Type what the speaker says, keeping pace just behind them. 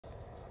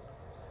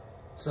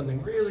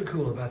Something really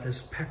cool about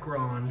this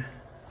Pecron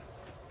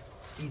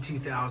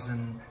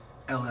E2000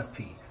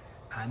 LFP.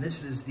 And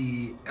this is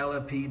the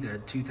LFP, the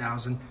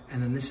 2000,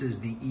 and then this is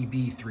the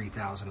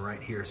EB3000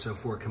 right here. So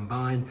for a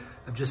combined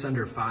of just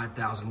under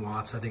 5,000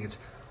 watts, I think it's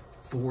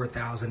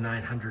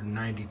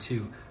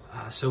 4,992.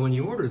 So when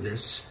you order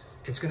this,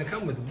 it's gonna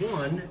come with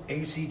one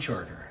AC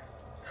charger,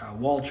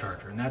 wall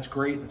charger, and that's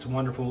great, that's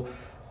wonderful.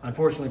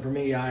 Unfortunately for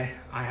me, I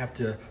have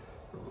to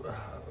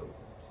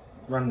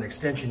run an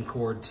extension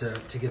cord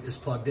to get this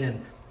plugged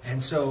in.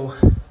 And so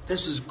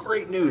this is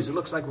great news. It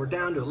looks like we're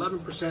down to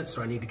 11%,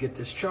 so I need to get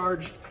this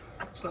charged.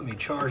 So let me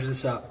charge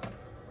this up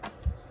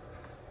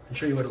and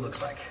show you what it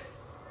looks like.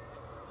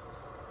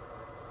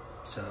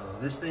 So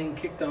this thing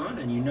kicked on,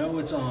 and you know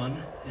it's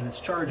on and it's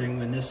charging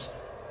when this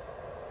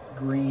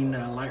green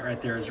light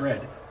right there is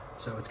red.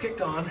 So it's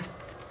kicked on,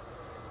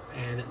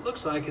 and it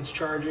looks like it's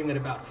charging at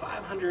about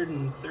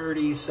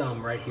 530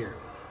 some right here.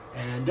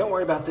 And don't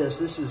worry about this.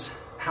 This is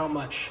how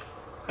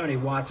many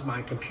watts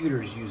my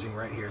computer is using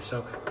right here.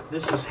 So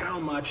this is how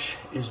much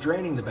is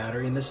draining the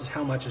battery, and this is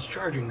how much is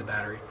charging the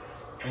battery.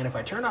 And if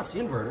I turn off the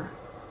inverter,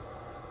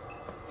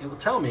 it will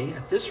tell me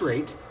at this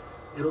rate,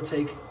 it'll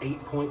take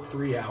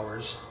 8.3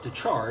 hours to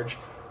charge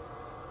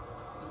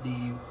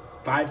the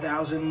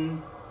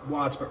 5,000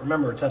 watts. But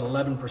remember, it's at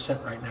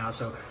 11% right now.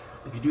 So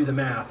if you do the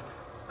math,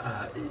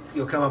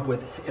 you'll come up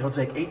with, it'll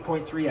take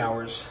 8.3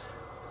 hours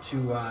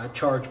to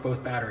charge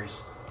both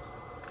batteries.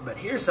 But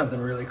here's something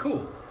really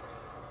cool.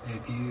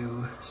 If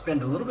you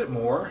spend a little bit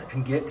more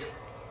and get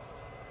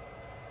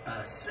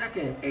a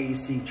second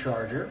AC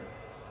charger,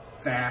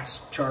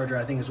 fast charger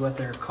I think is what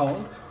they're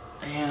called,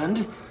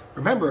 and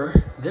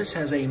remember, this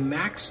has a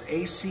max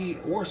AC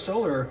or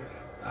solar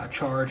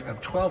charge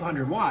of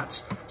 1,200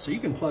 watts, so you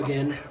can plug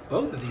in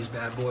both of these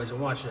bad boys and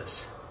watch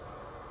this.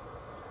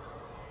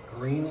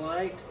 Green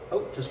light,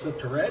 oh, just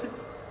flipped to red,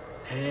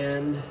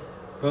 and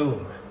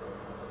boom.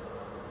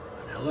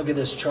 Now look at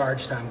this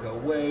charge time go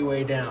way,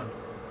 way down.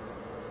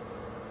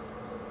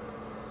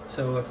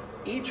 So if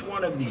each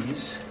one of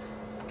these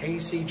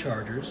AC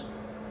chargers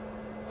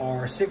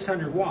are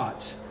 600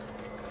 watts,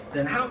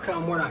 then how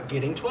come we're not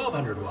getting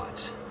 1,200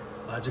 watts?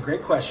 Well, that's a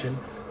great question.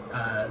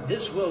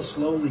 This will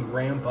slowly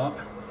ramp up.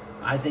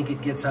 I think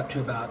it gets up to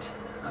about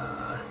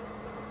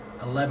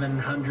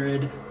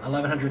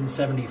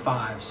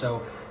 1,175.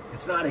 So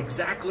it's not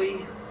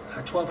exactly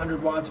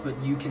 1,200 watts,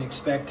 but you can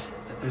expect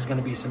that there's going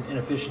to be some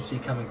inefficiency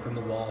coming from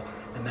the wall,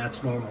 and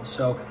that's normal.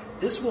 So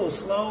this will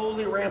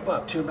slowly ramp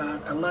up to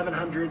about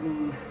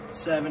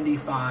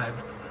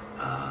 1,175,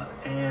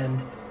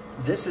 and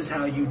this is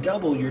how you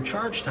double your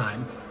charge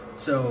time.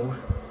 So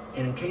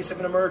in case of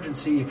an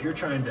emergency, if you're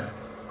trying to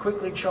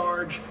quickly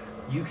charge,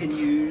 you can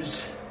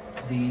use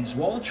these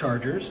wall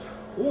chargers,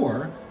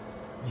 or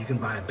you can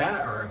buy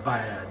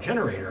a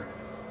generator,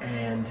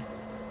 and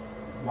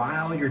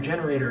while your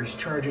generator is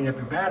charging up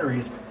your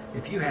batteries,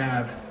 if you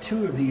have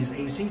two of these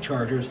AC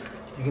chargers,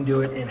 you can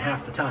do it in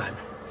half the time.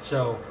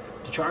 So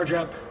to charge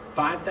up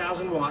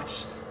 5,000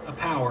 watts of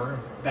power,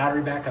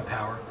 battery backup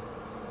power,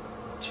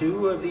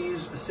 two of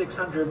these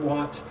 600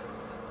 watt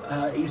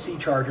AC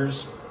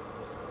chargers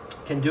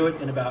can do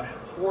it in about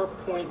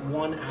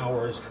 4.1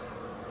 hours.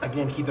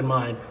 Again, keep in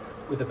mind,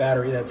 with a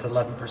battery that's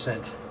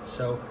 11%.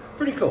 So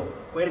pretty cool,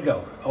 way to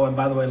go. Oh, and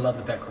by the way, love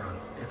the Pecron,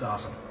 it's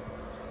awesome.